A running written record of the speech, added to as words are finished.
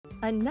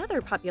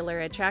Another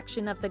popular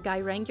attraction of the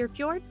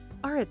Geirangerfjord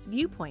are its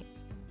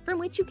viewpoints, from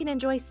which you can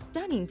enjoy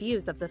stunning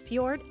views of the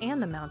fjord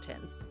and the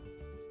mountains.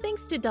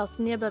 Thanks to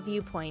Dalsnibba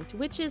Viewpoint,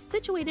 which is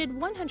situated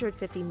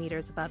 150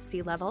 meters above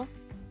sea level,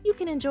 you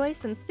can enjoy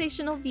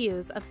sensational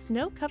views of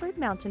snow-covered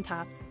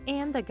mountaintops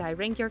and the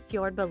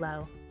Geirangerfjord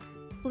below.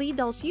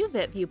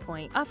 Flydalsjuvet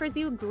Viewpoint offers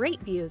you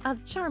great views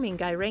of charming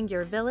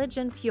Geiranger village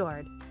and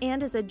fjord,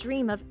 and is a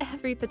dream of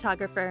every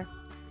photographer.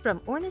 From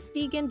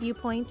Ørnesvingen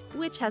Viewpoint,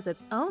 which has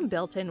its own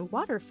built-in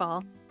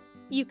waterfall,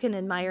 you can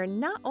admire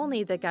not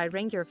only the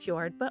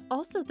Geirangerfjord but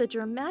also the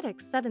dramatic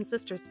Seven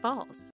Sisters Falls.